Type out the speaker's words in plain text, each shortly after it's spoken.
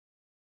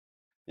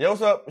Yo,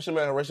 what's up? It's your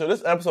man Horatio.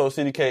 This episode of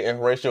CDK and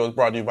Horatio is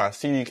brought to you by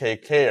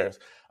CDK Cares,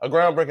 a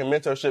groundbreaking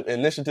mentorship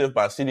initiative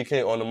by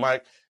CDK on the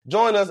mic.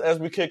 Join us as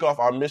we kick off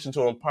our mission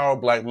to empower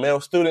Black male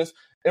students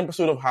in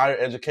pursuit of higher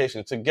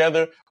education.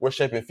 Together, we're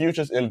shaping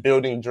futures and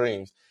building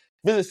dreams.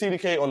 Visit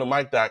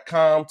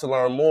cdkonthemic.com to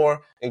learn more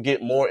and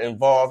get more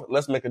involved.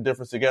 Let's make a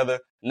difference together.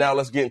 Now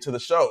let's get into the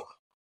show.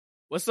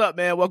 What's up,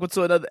 man? Welcome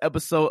to another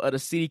episode of the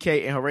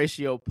CDK and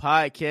Horatio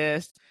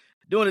podcast.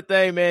 Doing the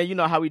thing, man. You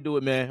know how we do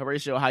it, man.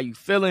 Horatio, how you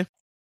feeling?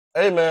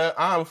 Hey, man,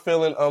 I'm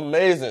feeling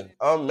amazing.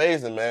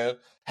 Amazing, man.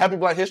 Happy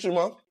Black History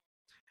Month.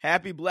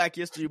 Happy Black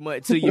History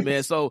Month to you,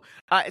 man. So,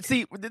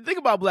 see, the thing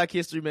about Black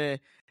History, man,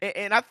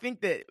 and I think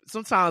that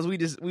sometimes we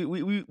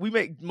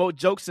make more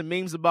jokes and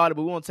memes about it,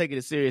 but we won't take it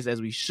as serious as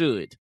we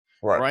should,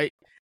 right?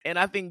 And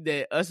I think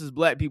that us as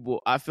Black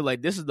people, I feel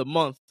like this is the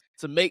month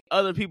to make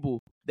other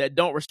people that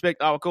don't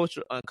respect our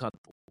culture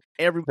uncomfortable.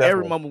 Every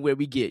moment where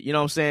we get, you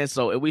know what I'm saying?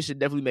 So, and we should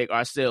definitely make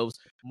ourselves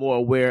more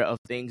aware of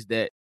things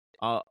that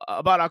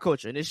about our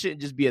culture, and it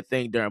shouldn't just be a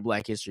thing during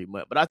Black History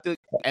Month. But I think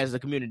as a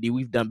community,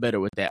 we've done better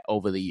with that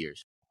over the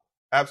years.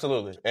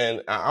 Absolutely.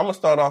 And I'm going to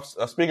start off,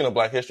 speaking of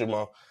Black History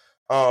Month,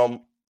 I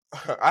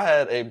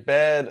had a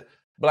bad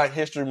Black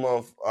History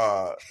Month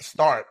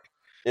start,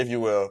 if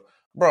you will.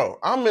 Bro,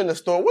 I'm in the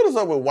store. What is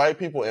up with white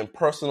people in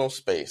personal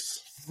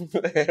space?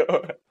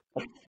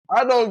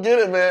 I don't get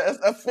it, man.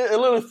 It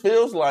literally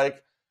feels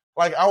like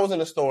I was in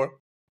the store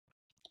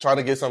trying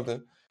to get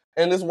something,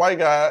 and this white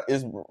guy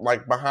is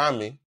like behind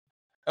me.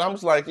 And I'm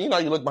just like, you know,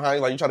 you look behind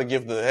you, like you try to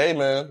give the, hey,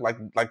 man,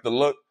 like the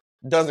look,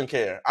 doesn't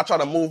care. I try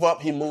to move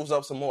up, he moves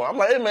up some more. I'm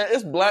like, hey, man,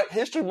 it's Black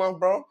History Month,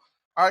 bro. All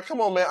right,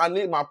 come on, man. I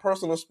need my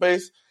personal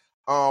space.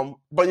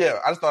 But yeah,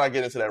 I just thought I'd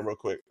get into that real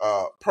quick.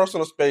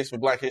 Personal space for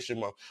Black History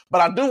Month. But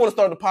I do want to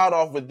start the pod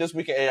off with This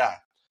Week in AI,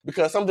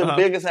 because something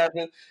big has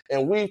happened,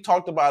 and we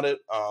talked about it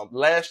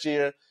last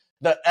year.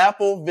 The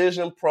Apple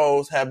Vision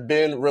Pros have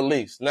been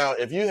released. Now,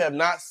 if you have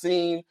not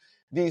seen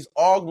these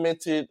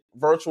augmented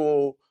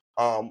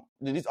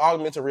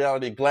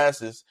reality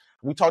glasses,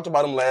 we talked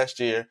about them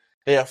last year.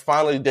 They have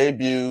finally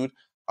debuted,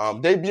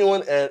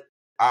 debuting at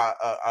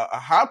a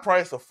high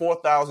price of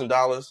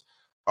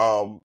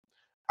 $4,000.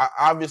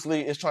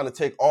 Obviously, it's trying to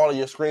take all of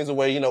your screens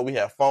away. You know, we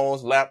have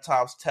phones,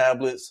 laptops,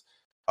 tablets,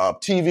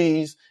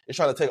 TVs. It's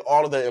trying to take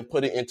all of that and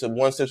put it into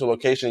one central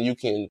location. You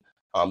can,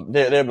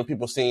 there have been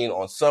people seen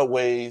on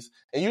subways,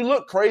 and you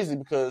look crazy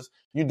because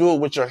you do it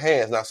with your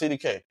hands. Now,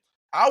 CDK,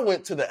 I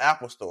went to the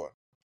Apple store,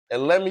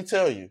 and let me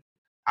tell you,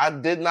 I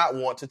did not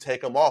want to take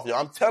them off, y'all.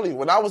 I'm telling you,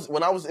 when I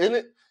was in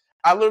it,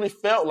 I literally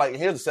felt like,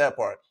 here's the sad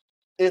part,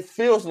 it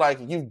feels like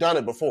you've done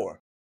it before.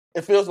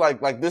 It feels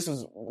like this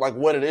is like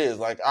what it is.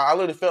 Like I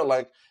literally felt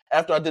like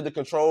after I did the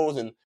controls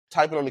and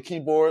typing on the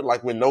keyboard,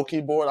 like with no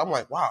keyboard, I'm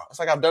like, wow, it's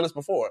like I've done this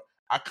before.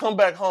 I come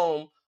back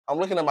home, I'm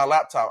looking at my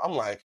laptop, I'm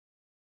like,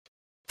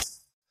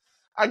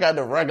 I got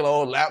the regular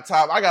old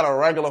laptop, I got a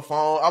regular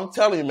phone. I'm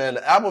telling you, man,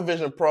 the Apple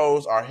Vision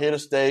Pros are here to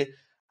stay.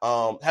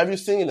 Have you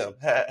seen them?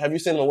 Have you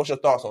seen them? What's your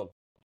thoughts on them?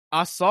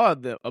 I saw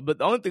them, but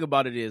the only thing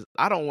about it is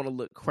I don't want to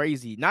look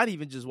crazy, not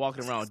even just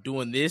walking around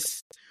doing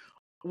this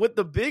with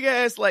the big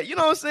ass, like, you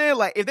know what I'm saying?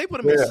 Like, if they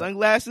put them in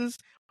sunglasses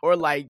or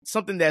like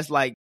something that's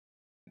like,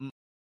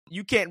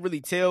 you can't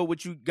really tell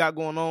what you got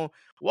going on,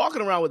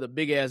 walking around with the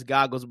big ass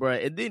goggles, bro.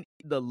 And then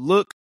the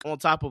look on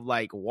top of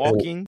like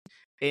walking,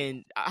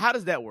 and how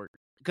does that work?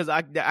 Because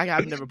I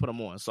have never put them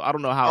on, so I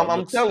don't know how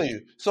I'm telling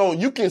you. So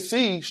you can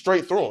see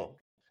straight through them.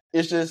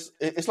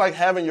 It's like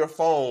having your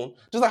phone,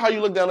 just like how you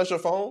look down at your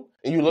phone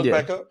and you look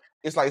back up.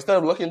 It's like instead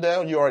of looking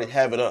down, you already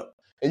have it up,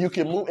 and you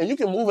can move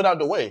it out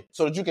the way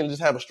so that you can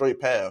just have a straight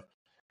path.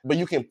 But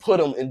you can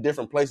put them in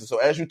different places. So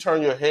as you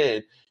turn your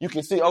head, you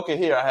can see, okay,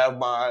 here I have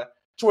my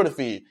Twitter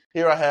feed.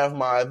 Here I have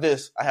I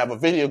have a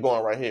video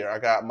going right here. I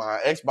got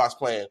my Xbox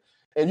playing,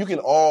 and you can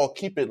all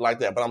keep it like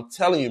that. But I'm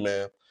telling you,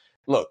 man,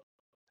 look,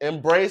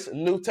 embrace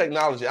new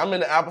technology. I'm in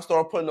the Apple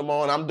store putting them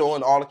on. I'm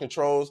doing all the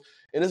controls.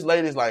 And this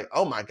lady's like,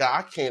 oh my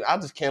God, I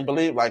just can't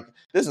believe, like,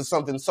 this is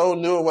something so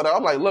new or whatever.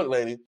 I'm like, look,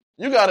 lady,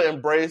 you got to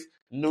embrace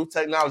new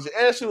technology.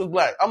 And she was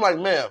Black. I'm like,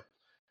 ma'am,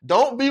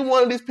 don't be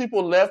one of these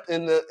people left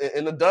in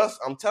the dust.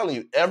 I'm telling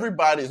you,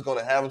 everybody is going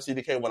to have them,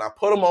 CDK. When I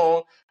put them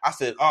on, I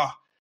said,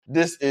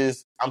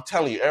 I'm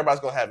telling you,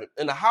 everybody's going to have it.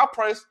 And the high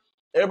price,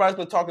 everybody's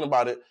been talking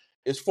about it,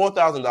 is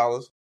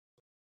 $4,000.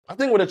 I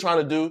think what they're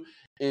trying to do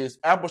is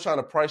Apple's trying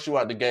to price you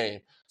out the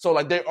game. So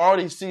like they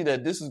already see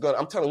that this is going to,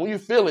 I'm telling you, when you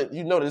feel it,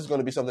 you know this is going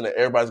to be something that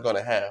everybody's going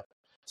to have.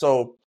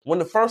 So when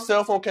the first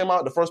cell phone came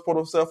out, the first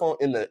portable cell phone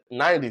in the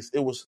 90s, it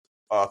was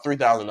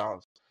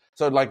 $3,000.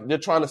 So like they're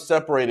trying to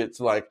separate it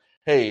to like,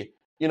 hey,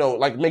 you know,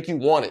 like make you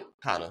want it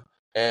kind of.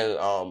 And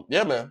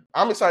yeah, man,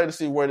 I'm excited to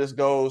see where this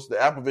goes. The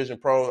Apple Vision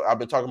Pro, I've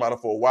been talking about it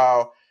for a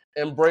while.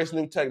 Embrace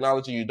new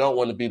technology. You don't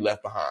want to be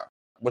left behind.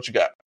 What you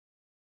got?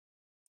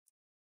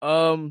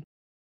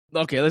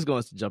 Okay, let's go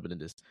and jump into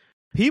this.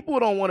 People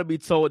don't want to be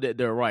told that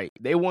they're right.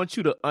 They want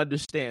you to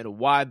understand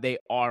why they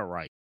are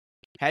right.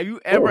 Have you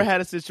ever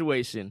had a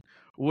situation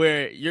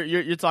where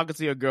you're talking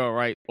to your girl,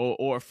 right,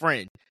 or a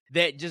friend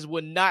that just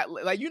would not,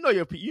 like, you know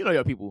your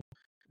people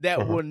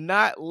that will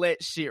not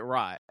let shit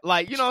ride.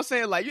 Like, you know what I'm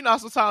saying? Like, you know,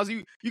 sometimes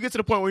you get to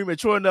the point where you're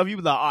mature enough, you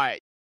be like, all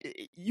right,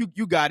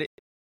 you got it.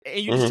 And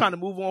you're just trying to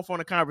move on from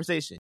the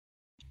conversation.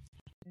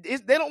 They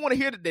don't want to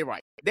hear that they're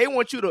right. They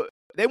want to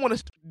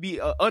be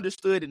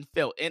understood and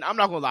felt. And I'm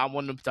not going to lie, I'm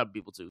one of them type of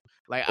people too.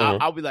 Like,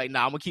 I'll be like,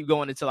 nah, I'm going to keep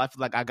going until I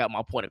feel like I got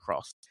my point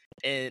across.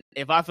 And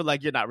if I feel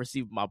like you're not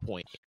receiving my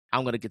point,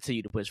 I'm going to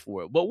continue to push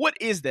forward. But what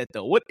is that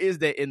though? What is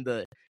that in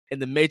the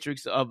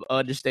matrix of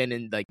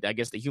understanding, like, I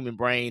guess, the human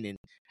brain and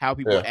how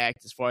people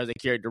act as far as their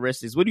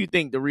characteristics? What do you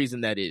think the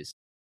reason that is?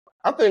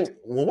 I think,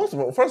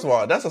 well, first of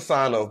all, that's a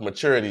sign of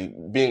maturity,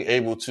 being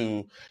able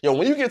to,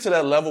 when you get to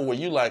that level where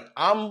you like,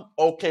 I'm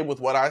okay with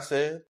what I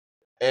said,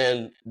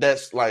 and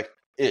that's like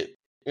it.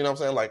 You know what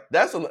I'm saying? Like,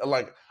 that's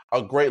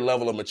a great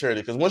level of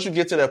maturity. Because once you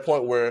get to that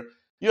point where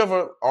you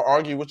ever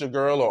argue with your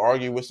girl or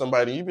argue with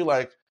somebody, you be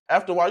like,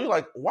 after a while, you're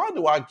like, why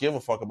do I give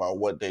a fuck about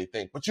what they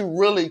think? But you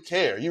really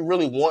care. You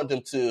really want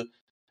them to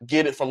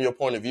get it from your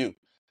point of view.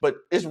 But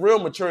it's real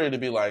maturity to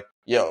be like,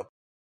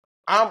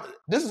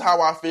 this is how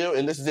I feel,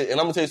 and this is it. And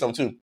I'm gonna tell you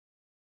something too.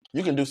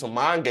 You can do some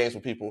mind games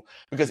with people,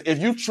 because if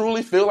you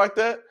truly feel like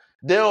that,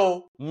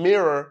 they'll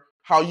mirror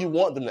how you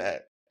want them to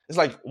act. It's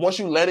like once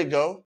you let it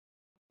go,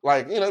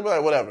 like, be like,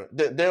 whatever.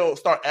 They'll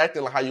start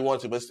acting like how you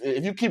want to. But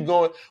if you keep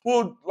going,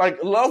 well,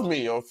 like, love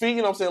me or feed, you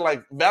know what I'm saying,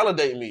 like,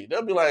 validate me,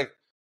 they'll be like,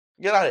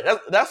 get out of here.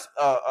 That's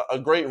a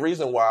great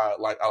reason why,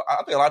 like, I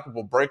think a lot of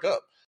people break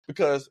up,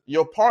 because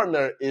your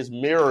partner is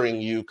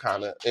mirroring you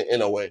kind of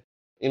in a way.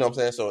 You know what I'm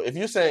saying? So if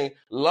you're saying,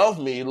 love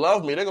me,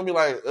 they're going to be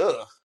like,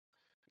 ugh,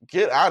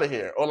 get out of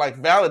here. Or like,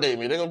 validate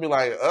me. They're going to be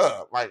like,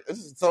 ugh, like, this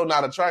is so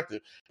not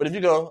attractive. But if you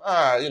go,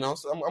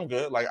 so I'm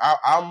good. Like,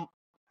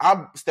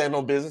 I stand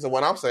on business and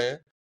what I'm saying.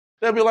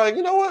 They'll be like,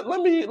 you know what?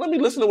 Let me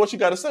listen to what you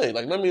got to say.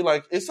 Like,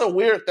 it's a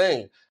weird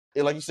thing,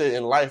 like you said,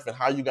 in life and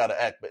how you got to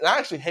act. But I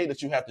actually hate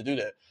that you have to do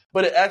that.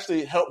 But it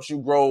actually helps you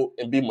grow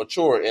and be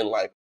mature and,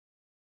 like,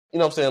 you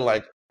know what I'm saying?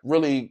 Like,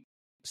 really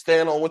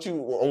stand on what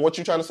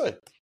you're trying to say.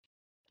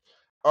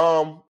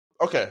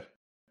 Okay.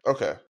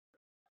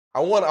 I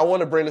want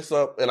to bring this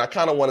up, and I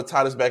kind of want to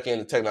tie this back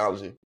into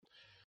technology.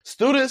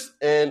 Students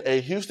in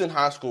a Houston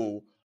high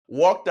school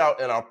walked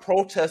out and are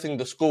protesting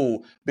the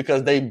school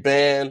because they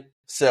banned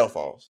cell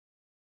phones.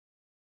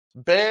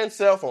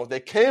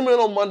 They came in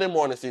on Monday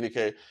morning,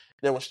 CDK.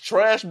 There was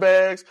trash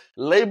bags,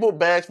 labeled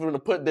bags for them to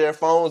put their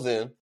phones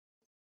in,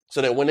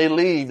 so that when they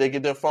leave, they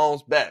get their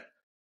phones back.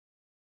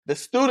 The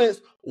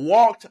students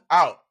walked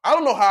out. I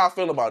don't know how I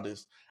feel about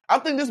this. I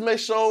think this may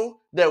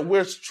show that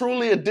we're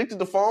truly addicted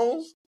to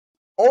phones,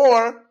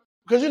 or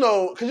because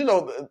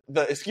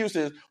the excuse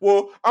is,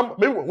 well,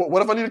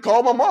 what if I need to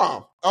call my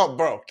mom? Oh,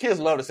 bro, kids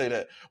love to say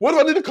that. What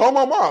if I need to call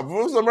my mom?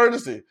 What's an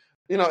emergency?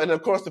 And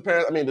of course the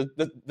parents. I mean,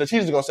 the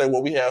teachers are gonna say,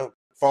 well, we have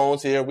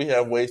phones here, we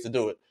have ways to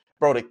do it.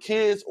 Bro, the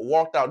kids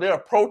walked out. They are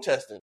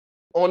protesting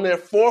on their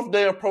fourth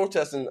day of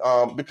protesting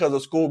because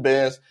of school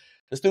bans.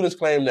 The students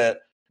claim that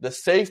the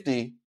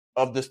safety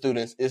of the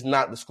students is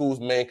not the school's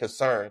main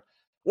concern.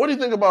 What do you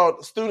think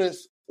about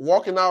students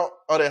walking out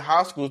of their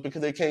high schools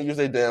because they can't use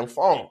their damn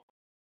phone?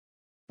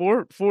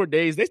 4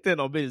 days, they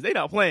stand on business. They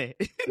not playing.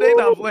 They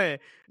not playing.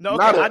 No, okay,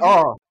 not at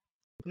all.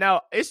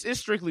 Now, it's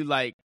strictly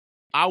like,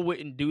 I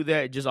wouldn't do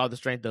that just off the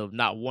strength of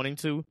not wanting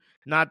to.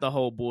 Not the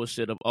whole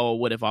bullshit of, oh,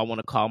 what if I want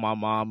to call my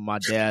mom, my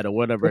dad, or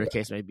whatever the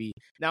case may be.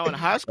 Now, in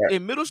high school,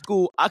 in middle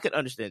school, I could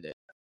understand that.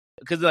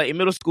 Because, like, in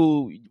middle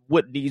school,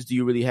 what needs do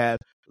you really have?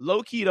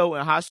 Low key, though,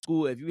 in high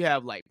school, if you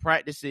have, like,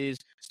 practices,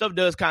 stuff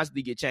does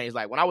constantly get changed.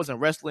 Like, when I was in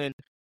wrestling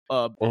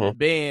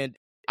band,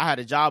 I had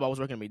a job. I was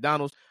working at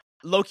McDonald's.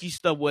 Low key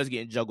stuff was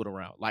getting juggled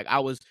around. Like, I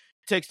was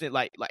texting,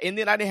 like, and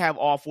then I didn't have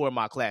all 4 of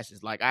my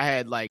classes. Like, I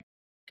had, like,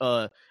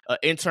 an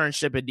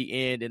internship at the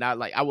end, and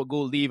I would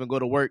go leave and go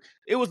to work.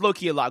 It was low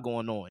key a lot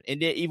going on. And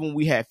then even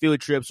we had field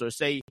trips, or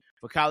say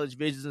for college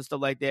visits and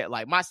stuff like that.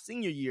 Like, my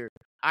senior year,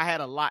 I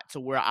had a lot to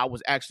where I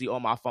was actually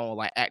on my phone,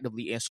 like,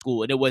 actively in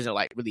school, and it wasn't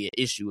like really an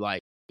issue,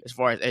 like, as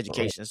far as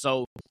education.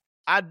 So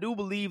I do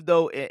believe,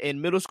 though,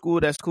 in middle school,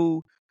 that's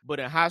cool. But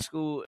in high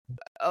school,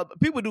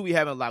 people do be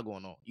having a lot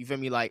going on. You feel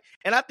me? Like,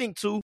 and I think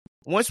too,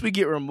 once we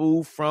get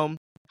removed from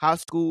high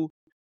school,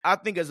 I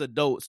think as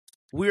adults,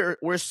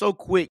 we're so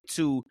quick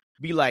to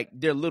be like,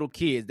 they're little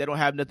kids. They don't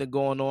have nothing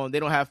going on. They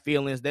don't have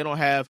feelings. They don't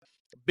have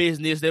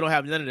business. They don't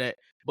have none of that.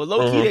 But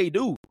low key, they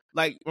do.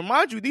 Like,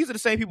 remind you, these are the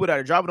same people that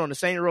are driving on the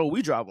same road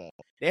we drive on.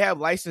 They have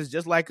license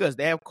just like us.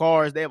 They have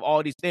cars. They have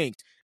all these things.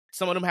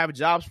 Some of them have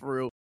jobs for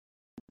real.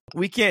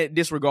 We can't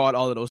disregard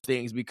all of those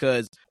things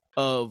because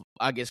of,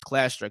 I guess,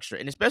 class structure.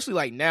 And especially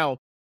like now,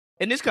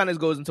 and this kind of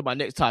goes into my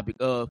next topic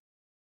of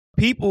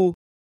people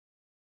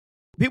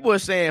are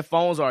saying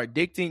phones are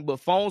addicting, but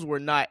phones were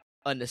not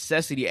a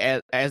necessity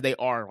as they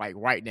are like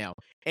right now.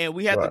 And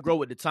we have to grow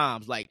with the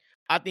times. Like,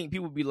 I think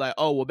people be like,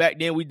 oh, well, back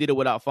then we did it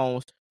without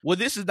phones. Well,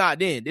 this is not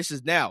then. This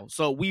is now.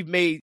 So we've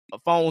made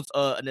phones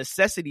a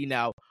necessity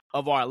now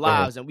of our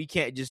lives, and we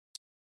can't just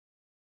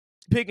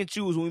pick and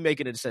choose when we make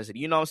it a necessity.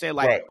 You know what I'm saying?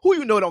 Like, who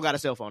you know don't got a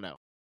cell phone now?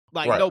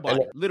 Like,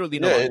 nobody. Literally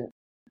nobody.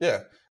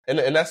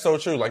 And that's so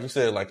true. Like you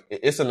said, like,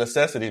 it's a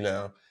necessity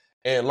now.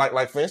 And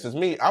like for instance,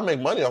 me, I make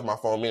money off my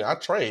phone. Meaning I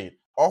trade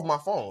off my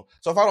phone.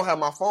 So if I don't have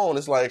my phone,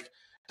 it's like,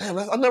 damn,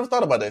 I never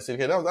thought about that,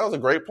 CDK. That was a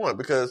great point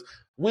because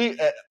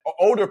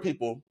older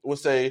people would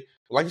say,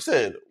 like you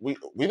said, we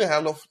didn't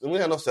have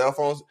no cell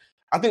phones.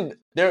 I think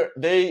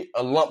they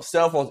lump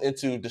cell phones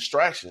into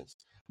distractions.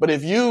 But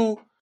if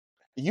you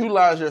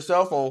utilize your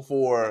cell phone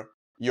for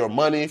your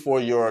money, for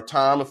your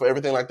time, and for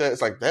everything like that,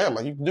 it's like, damn,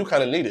 like, you do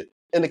kind of need it.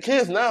 And the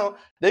kids now,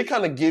 they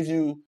kind of give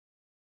you,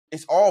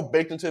 it's all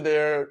baked into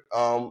their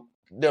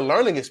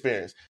learning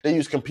experience. They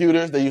use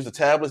computers, they use the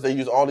tablets, they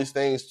use all these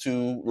things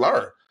to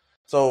learn.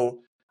 So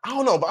I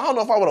don't know if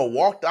I would have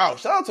walked out.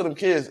 Shout out to them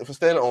kids for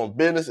standing on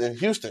business in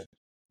Houston.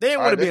 They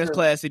didn't want to be in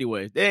class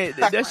anyway.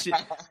 That shit.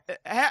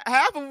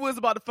 Half of it was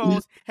about the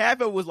phones.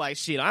 Half of it was like,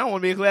 shit, I don't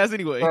want to be in class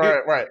anyway.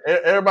 Right.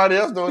 Everybody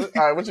else doing it.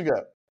 All right, what you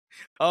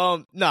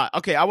got? Nah.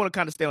 Okay, I want to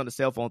kind of stay on the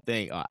cell phone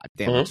thing.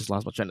 Damn, I just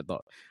lost my train of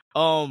thought.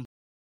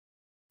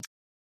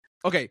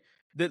 Okay,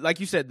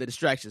 like you said, the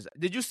distractions.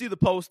 Did you see the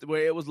post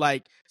where it was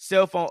like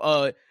cell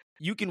phone?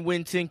 You can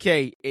win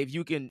 $10K if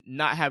you can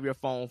not have your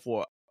phone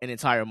for an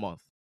entire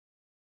month.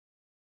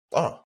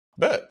 Oh,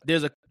 bet.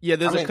 There's a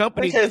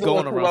company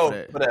going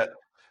around for that.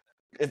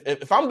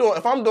 If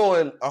I'm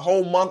doing a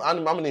whole month,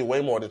 I'm gonna need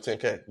way more than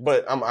 $10K.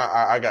 But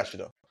I got you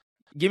though.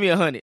 Give me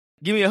 100.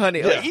 Give me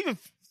 100. Yeah. Even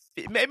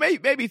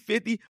maybe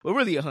 50, but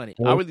really 100.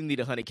 I really need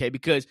 100K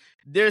because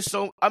there's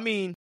so. I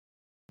mean,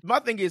 my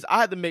thing is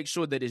I have to make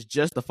sure that it's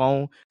just the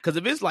phone because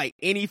if it's like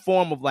any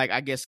form of like I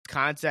guess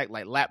contact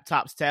like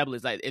laptops,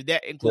 tablets, like if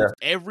that includes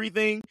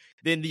everything,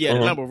 then the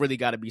number really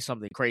got to be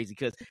something crazy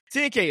because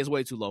 10K is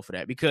way too low for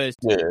that because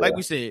like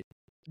we said.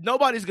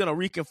 Nobody's going to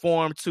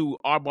reconform to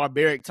our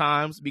barbaric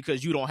times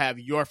because you don't have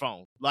your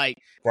phone. Like,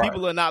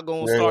 people are not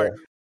going to start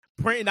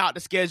printing out the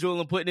schedule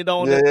and putting it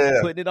on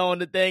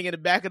the thing in the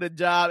back of the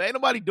job. Ain't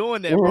nobody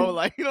doing that, bro.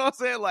 Like, you know what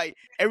I'm saying? Like,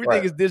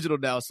 everything is digital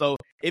now. So,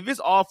 if it's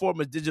all form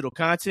of digital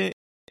content,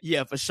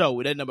 yeah, for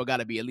sure. That number got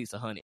to be at least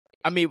 100.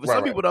 I mean, for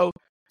some people, though,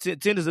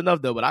 10 is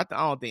enough, though. But I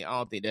don't think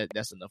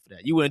that's enough for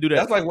that. You wouldn't do that.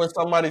 That's like when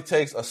somebody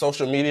takes a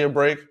social media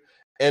break.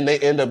 And they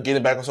end up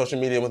getting back on social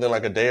media within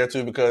like a day or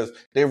two because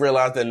they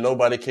realize that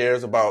nobody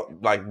cares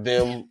about like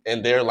them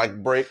and their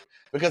like break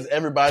because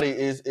everybody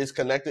is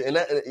connected.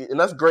 And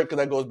that's great because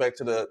that goes back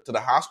to the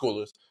high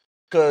schoolers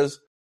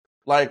because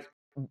like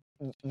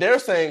they're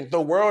saying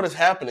the world is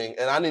happening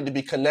and I need to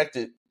be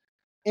connected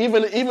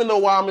even though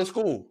while I'm in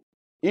school,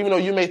 even though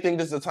you may think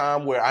this is a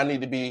time where I need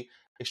to be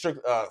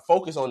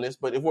focused on this.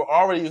 But if we're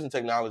already using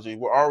technology,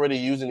 we're already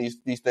using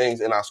these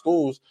things in our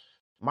schools,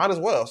 might as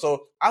well.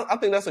 So I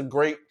think that's a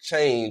great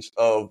change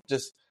of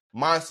just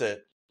mindset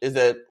is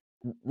that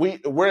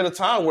we're in a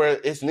time where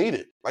it's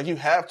needed. Like you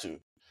have to.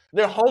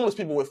 There are homeless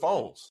people with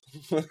phones.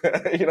 You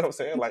know what I'm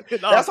saying? Like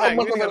that's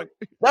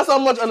how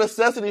much a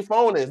necessity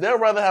phone is. They'd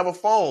rather have a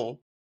phone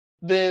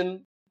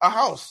than a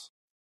house.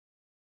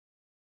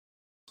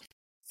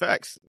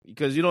 Facts.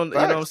 Because you know what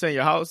I'm saying,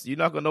 your house, you're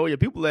not gonna know where your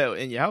people at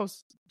in your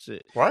house.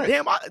 Shit. Right.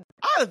 Damn, I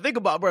had to think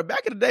about, bro.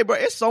 Back in the day, bro,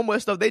 it's so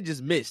much stuff they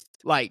just missed.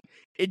 Like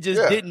it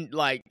just didn't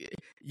like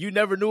you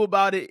never knew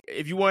about it.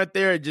 If you weren't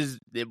there,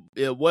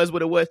 it was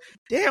what it was.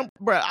 Damn,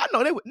 bro. I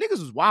know niggas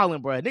was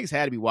wilding, bro. Niggas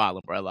had to be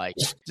wilding, bro. Like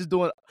just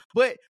doing,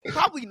 but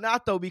probably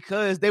not though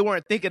because they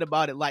weren't thinking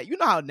about it. Like you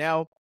know how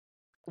now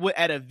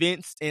at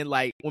events and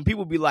like when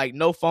people be like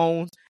no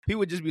phones,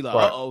 people would just be like,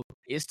 uh-oh,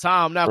 it's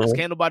time now because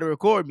can't nobody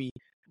record me.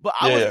 But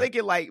I was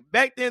thinking, like,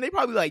 back then, they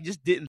probably, like,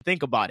 just didn't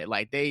think about it.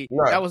 Like,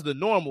 that was the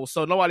normal,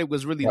 so nobody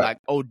was really, like,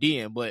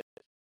 ODing. But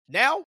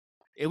now,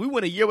 if we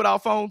went a year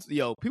without phones,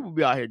 people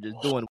be out here just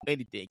doing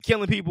anything.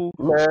 Killing people,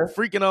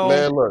 freaking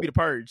on, be the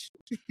purge.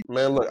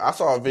 Man, look, I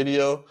saw a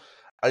video.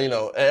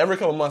 Every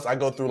couple months, I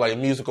go through, like,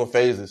 musical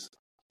phases.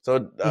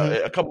 So,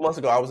 a couple months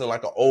ago, I was in,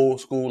 like, an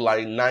old school,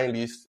 like,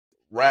 90s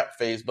rap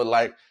phase. But,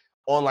 like,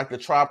 on, like, the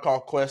Tribe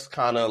Called Quest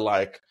kind of,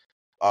 like,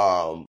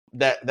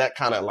 that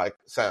kind of, like,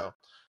 sound.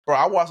 Bro,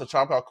 I watched a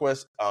Tribe Called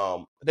Quest.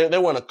 They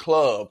were in a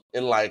club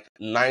in like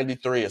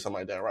 93 or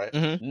something like that, right?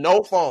 Mm-hmm.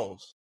 No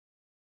phones.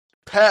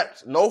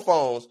 Packed, no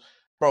phones.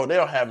 Bro, they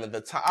are having the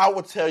time. I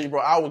would tell you,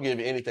 bro, I would give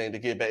you anything to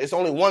get back. It's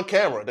only one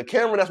camera. The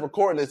camera that's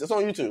recording this, it's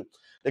on YouTube.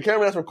 The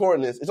camera that's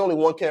recording this, it's only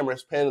one camera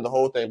that's panning the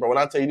whole thing, bro. When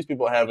I tell you these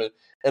people are having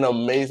an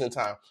amazing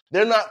time.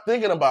 They're not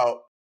thinking about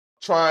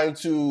trying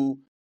to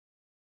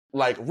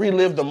like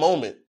relive the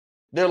moment.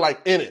 They're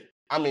like in it.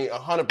 I mean,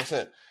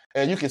 100%.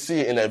 And you can see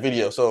it in that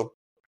video. So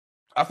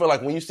I feel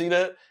like when you see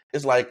that,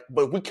 it's like,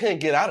 but we can't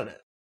get out of that.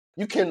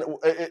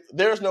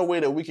 There's no way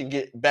that we can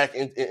get back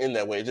in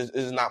that way.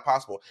 It's not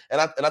possible.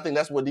 And I think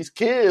that's what these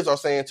kids are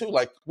saying too.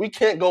 Like, we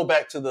can't go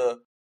back to the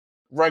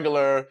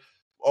regular,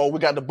 we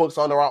got the books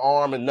under our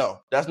arm. And no,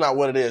 that's not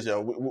what it is,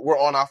 yo. We're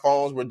on our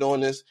phones. We're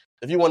doing this.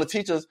 If you want to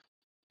teach us,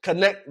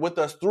 connect with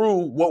us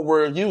through what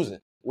we're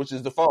using, which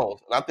is the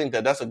phones. And I think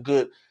that that's a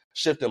good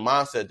shift in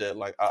mindset that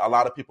like a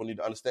lot of people need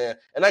to understand.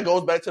 And that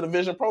goes back to the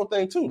Vision Pro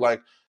thing too.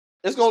 Like,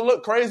 it's going to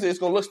look crazy. It's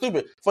going to look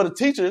stupid. For the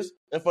teachers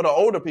and for the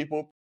older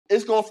people,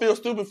 it's going to feel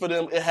stupid for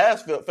them. It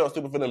has felt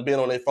stupid for them being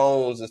on their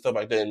phones and stuff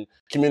like that and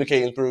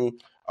communicating through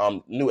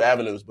new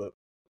avenues. But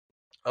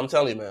I'm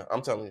telling you, man.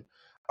 I'm telling you.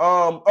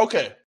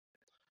 Okay.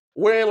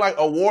 We're in like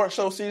award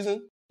show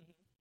season,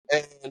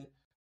 and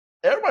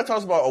everybody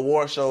talks about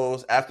award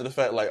shows after the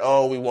fact, like,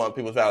 oh, we want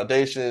people's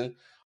validation.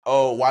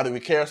 Oh, why do we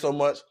care so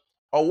much?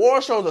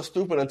 Award shows are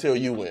stupid until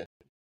you win.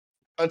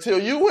 Until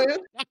you win,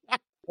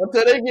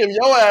 until they give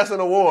your ass an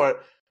award,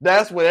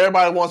 that's when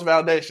everybody wants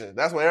validation.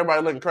 That's when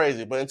everybody looking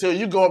crazy. But until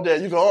you go up there,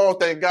 you go, oh,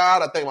 thank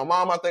God, I thank my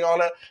mom, I thank all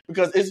that.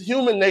 Because it's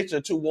human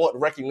nature to want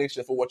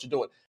recognition for what you're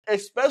doing,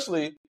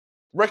 especially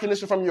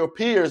recognition from your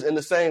peers in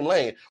the same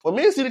lane. When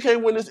me and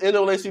CDK win this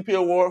NAACP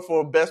award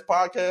for best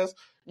podcast,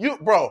 this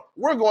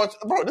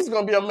is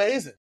going to be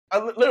amazing.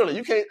 Literally,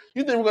 you think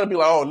we're going to be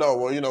like, oh, no,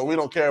 well, we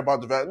don't care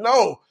about the value.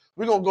 No,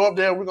 we're going to go up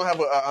there and we're going to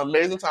have an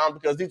amazing time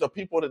because these are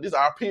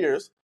our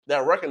peers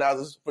that recognize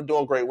us for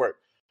doing great work.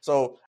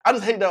 So I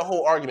just hate that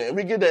whole argument. And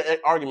we get that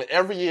argument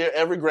every year,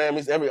 every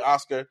Grammys, every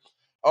Oscar.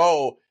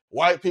 Oh,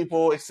 white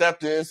people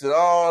acceptance and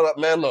all that.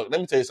 Man, look, let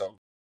me tell you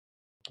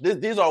something.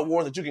 These are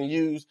awards that you can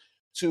use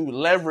to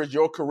leverage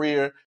your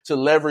career, to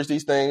leverage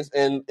these things.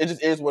 And it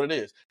just is what it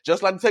is.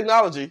 Just like the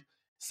technology,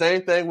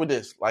 same thing with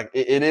this. Like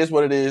it is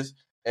what it is.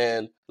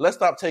 And let's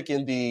stop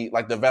taking the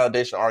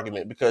validation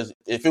argument, because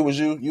if it was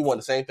you want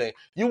the same thing.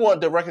 You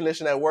want the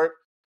recognition at work.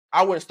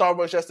 I went to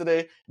Starbucks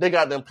yesterday. They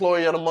got the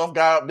employee of the month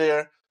guy up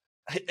there.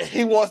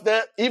 He wants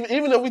that.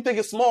 Even if we think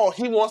it's small,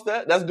 he wants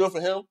that. That's good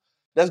for him.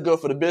 That's good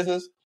for the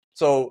business.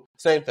 So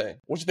same thing.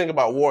 What you think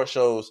about award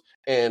shows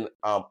and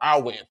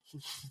our win?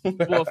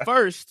 Well,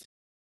 first,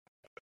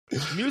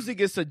 music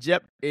is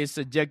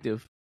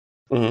subjective.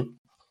 Mm-hmm.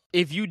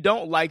 If you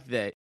don't like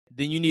that,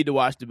 then you need to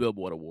watch the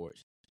Billboard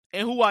Awards.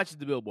 And who watches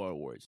the Billboard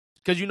Awards?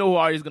 Because you know who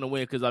already is going to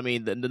win, because, I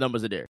mean, the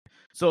numbers are there.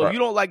 So if you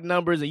don't like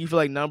numbers and you feel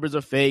like numbers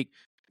are fake,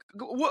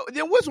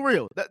 then what's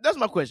real? That's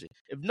my question.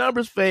 If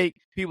numbers fake,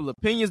 people's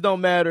opinions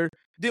don't matter,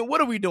 then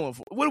what are we doing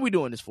for? What are we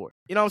doing this for?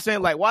 You know what I'm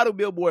saying? Like, why do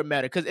Billboard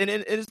matter? Because and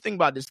this thing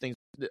about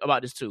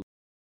this too.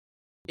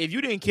 If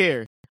you didn't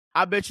care,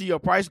 I bet you your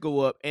price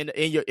go up, and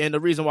the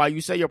reason why you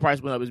say your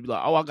price went up is be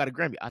like, oh, I got a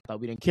Grammy. I thought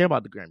we didn't care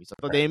about the Grammys. I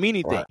thought they didn't mean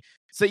anything. Right.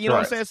 So you know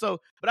what I'm saying? So,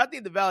 but I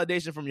think the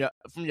validation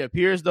from your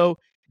peers though,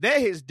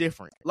 that is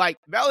different. Like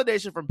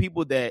validation from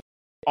people that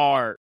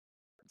are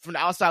from the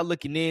outside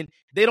looking in,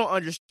 they don't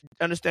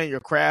understand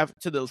your craft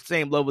to the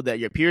same level that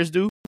your peers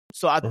do.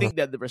 So I think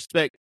that the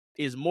respect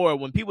is more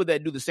when people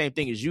that do the same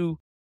thing as you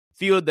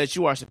feel that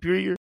you are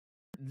superior.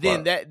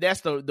 Then that's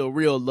the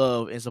real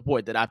love and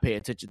support that I pay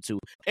attention to,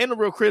 and the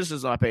real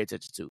criticism I pay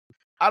attention to.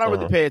 I don't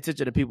really pay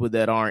attention to people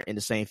that aren't in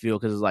the same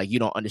field, because it's like you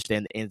don't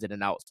understand the ins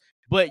and outs,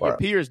 but your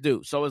peers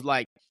do. So it's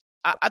like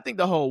I think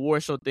the whole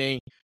award show thing,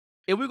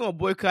 if we're gonna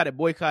boycott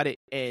it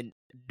and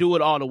do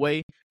it all the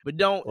way, but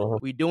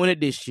don't we doing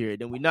it this year,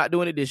 then we're not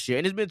doing it this year,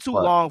 and it's been too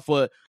long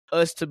for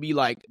us to be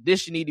like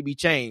this should need to be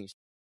changed.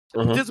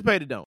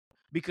 Participate or don't,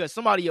 because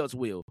somebody else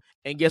will,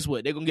 and guess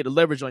what? They're gonna get the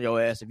leverage on your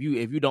ass if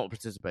you don't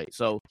participate.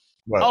 So,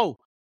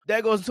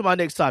 that goes into my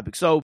next topic.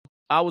 So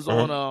I was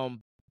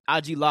on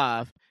IG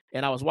Live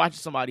and I was watching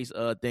somebody's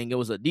thing. It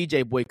was a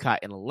DJ boycott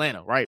in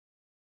Atlanta, right?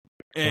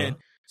 And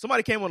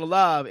somebody came on the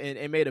live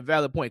and made a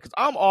valid point, because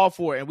I'm all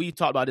for it, and we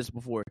talked about this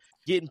before,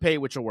 getting paid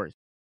what you're worth.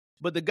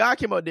 But the guy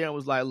came out there and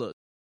was like, look,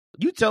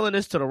 you telling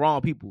this to the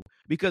wrong people,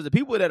 because the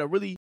people that are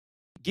really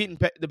getting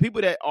paid, the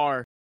people that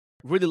are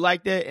really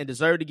like that and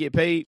deserve to get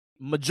paid,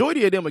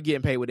 majority of them are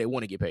getting paid what they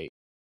want to get paid.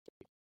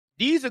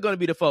 These are going to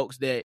be the folks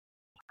that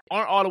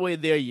aren't all the way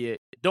there yet,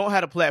 don't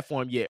have a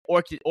platform yet,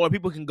 or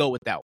people can go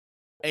without.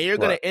 And you're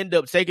going to end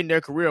up taking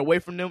their career away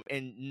from them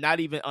and not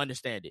even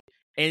understand it.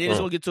 And it's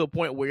going to get to a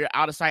point where you're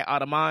out of sight,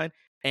 out of mind,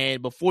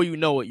 and before you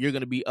know it, you're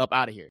going to be up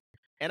out of here.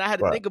 And I had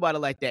to think about it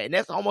like that. And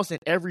that's almost in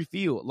every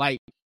field. Like,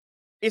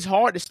 it's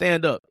hard to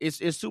stand up. It's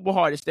super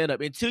hard to stand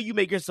up until you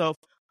make yourself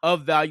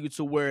of value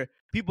to where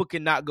people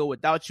cannot go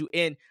without you.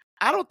 And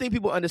I don't think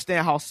people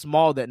understand how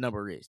small that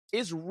number is.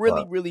 It's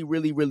really, really,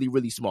 really, really,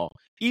 really small.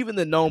 Even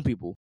the known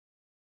people.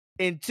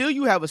 Until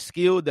you have a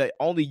skill that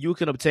only you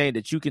can obtain,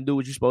 that you can do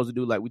what you're supposed to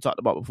do, like we talked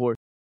about before,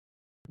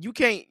 you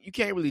can't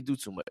really do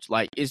too much.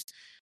 Like it's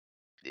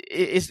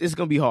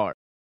gonna be hard.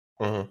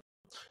 Yeah,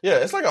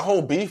 it's like a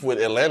whole beef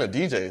with Atlanta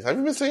DJs. Have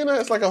you been seeing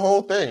that? It's like a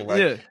whole thing.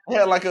 Like they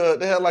had like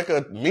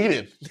a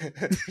meeting.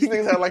 These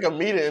niggas had like a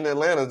meeting in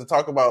Atlanta to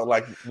talk about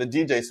like the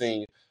DJ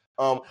scene.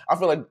 I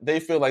feel like they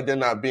feel like they're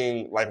not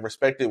being like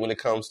respected when it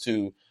comes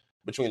to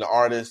between the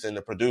artist and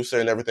the producer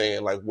and everything,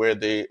 and like where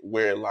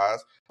it lies.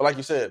 But like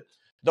you said,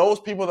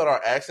 those people that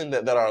are asking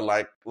that are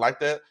like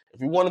that,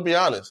 if you want to be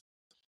honest,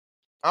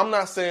 I'm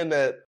not saying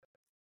that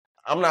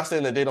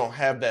they don't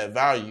have that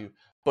value,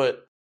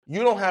 but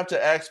you don't have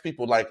to ask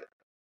people. Like,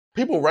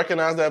 people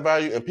recognize that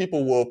value, and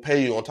people will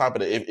pay you on top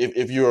of it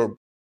if you're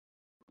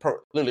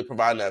literally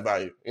providing that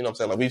value. You know what I'm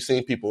saying? Like, we've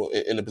seen people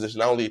in the position,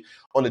 not only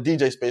on the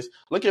DJ space.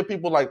 Look at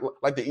people like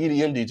the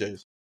EDM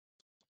DJs.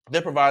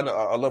 They're providing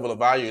a level of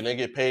value, and they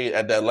get paid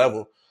at that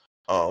level.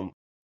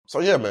 So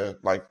yeah, man,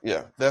 like,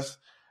 yeah, that's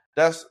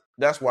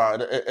why,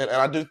 and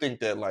I do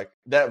think that like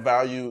that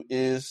value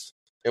is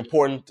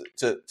important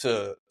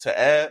to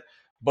add,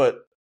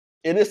 but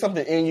it is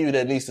something in you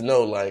that needs to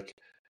know, like,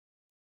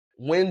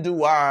 when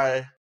do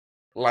I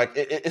like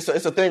it's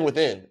a thing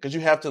within, because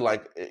you have to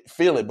like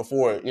feel it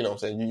before, you know what I'm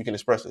saying, you can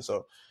express it.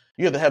 So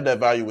you have to have that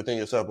value within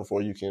yourself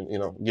before you can,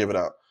 give it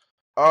out.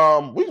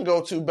 We can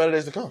go to better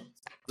days to come.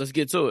 Let's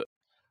get to it.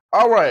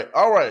 All right.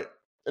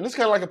 And this is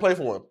kind of like a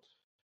playful one.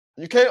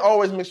 You can't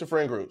always mix your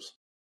friend groups.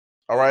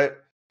 All right,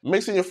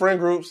 mixing your friend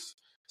groups.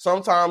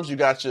 Sometimes you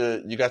got your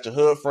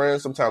hood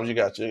friends. Sometimes you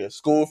got your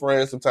school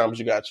friends. Sometimes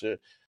you got your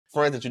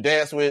friends that you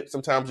dance with.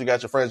 Sometimes you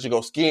got your friends you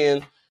go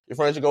skiing. Your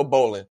friends you go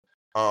bowling.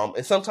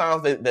 And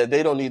sometimes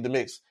they don't need the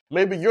mix.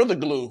 Maybe you're the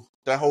glue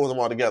that holds them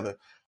all together.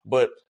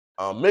 But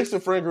mixing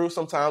friend groups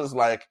sometimes is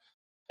like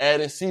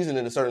adding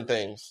seasoning to certain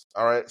things.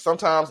 All right.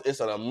 Sometimes it's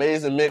an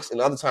amazing mix, and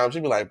other times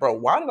you be like, bro,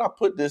 why did I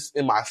put this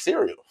in my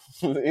cereal?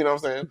 You know what I'm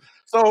saying?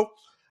 So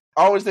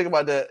I always think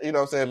about that. You know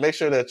what I'm saying? Make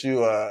sure that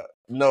you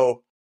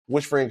know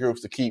which friend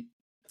groups to keep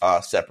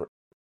separate.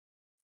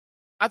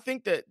 I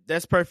think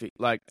that's perfect.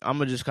 Like, I'm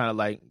gonna just kind of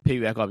like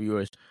piggyback off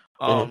yours.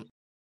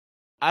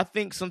 I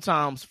think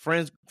sometimes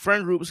certain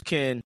friend groups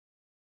can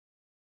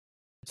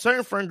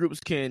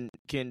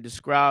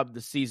describe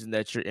the season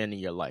that you're in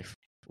your life,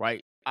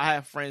 right? I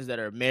have friends that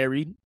are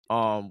married,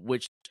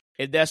 which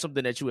if that's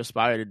something that you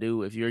aspire to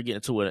do, if you're getting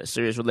into a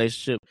serious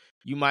relationship,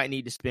 you might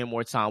need to spend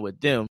more time with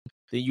them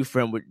than you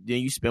spend with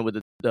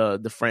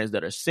the friends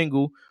that are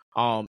single.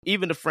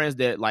 Even the friends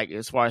that, like,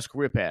 as far as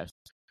career paths,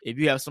 if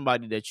you have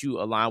somebody that you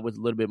align with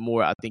a little bit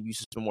more, I think you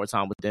should spend more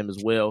time with them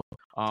as well.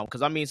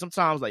 Because I mean,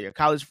 sometimes like your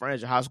college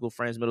friends, your high school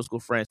friends, middle school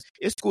friends,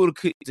 it's cool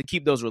to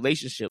keep those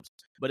relationships.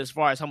 But as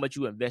far as how much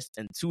you invest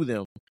into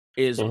them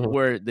is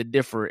where the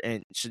differ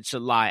and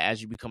should lie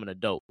as you become an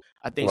adult.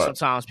 I think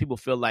sometimes people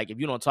feel like if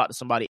you don't talk to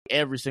somebody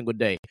every single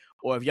day,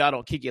 or if y'all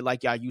don't kick it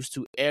like y'all used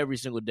to every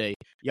single day,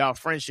 y'all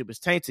friendship is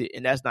tainted,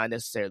 and that's not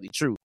necessarily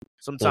true.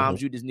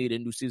 Sometimes you just need a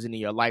new season in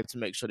your life to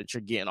make sure that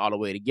you're getting all the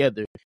way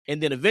together.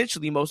 And then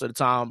eventually, most of the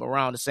time,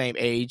 around the same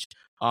age,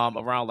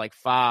 around like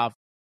 5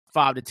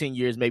 to 10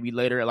 years, maybe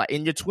later, like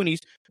in your 20s,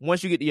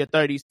 once you get to your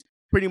 30s,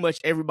 pretty much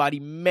everybody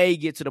may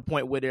get to the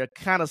point where they're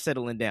kind of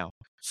settling down.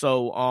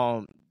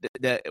 So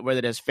that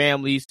whether there's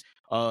families,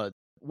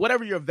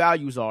 whatever your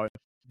values are,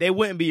 they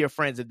wouldn't be your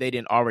friends if they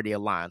didn't already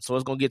align. So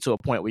it's going to get to a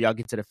point where y'all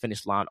get to the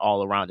finish line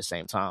all around the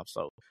same time.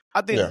 So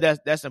I think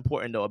that's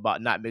important, though,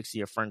 about not mixing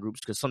your friend groups,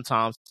 because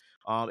sometimes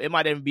it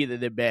might even be that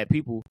they're bad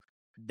people,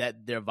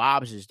 that their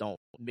vibes just don't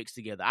mix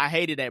together. I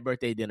hated that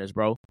birthday dinners,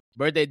 bro.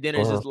 Birthday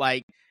dinners is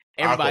like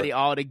everybody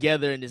all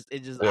together, and it's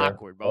just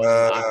awkward, bro.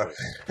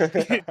 It's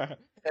just awkward.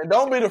 And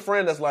don't be the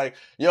friend that's like,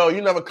 yo, you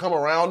never come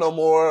around no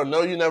more.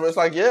 No, you never. It's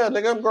like, yeah,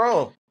 nigga, I'm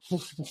grown. No.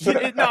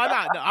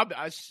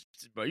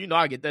 Bro, you know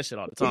I get that shit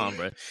all the time,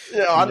 bro.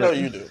 Yeah, I know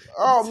you do.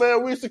 Oh,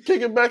 man, we used to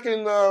kick it back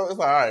in. It's like, all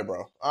right,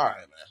 bro. All right,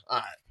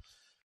 man.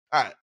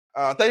 All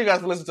right. Thank you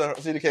guys for listening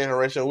to CDK and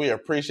Horatio. We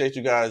appreciate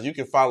you guys. You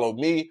can follow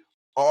me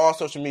on all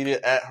social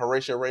media at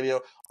Horatio Radio.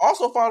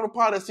 Also follow the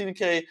pod at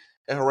CDK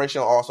and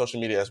Horatio on all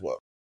social media as well.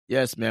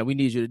 Yes, man, we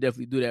need you to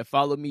definitely do that.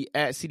 Follow me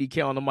at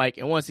CDK on the mic.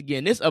 And once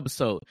again, this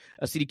episode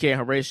of CDK and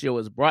Horatio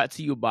is brought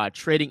to you by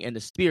Trading in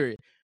the Spirit,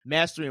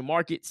 Mastering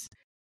Markets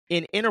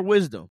in Inner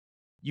Wisdom.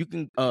 You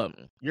can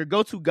your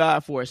go-to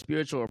guide for a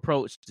spiritual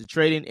approach to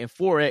trading in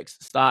Forex,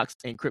 stocks,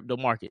 and crypto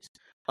markets.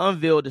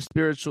 Unveil the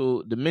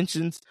spiritual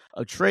dimensions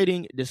of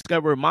trading,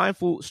 discover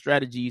mindful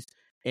strategies,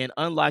 and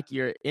unlock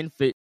your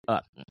infant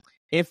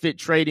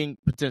trading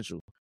potential.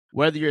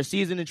 Whether you're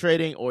seasoned in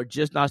trading or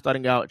just not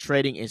starting out,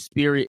 Trading in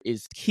Spirit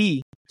is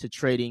key to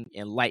trading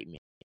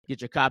enlightenment. Get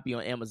your copy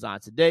on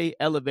Amazon today.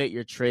 Elevate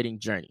your trading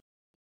journey.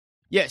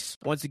 Yes,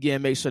 once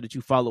again, make sure that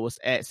you follow us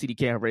at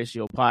CDK and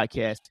Horatio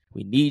Podcast.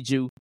 We need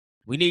you.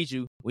 We need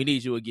you. We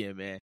need you again,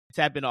 man.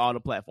 Tap into all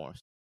the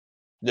platforms.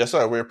 Yes,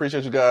 sir. We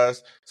appreciate you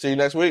guys. See you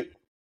next week.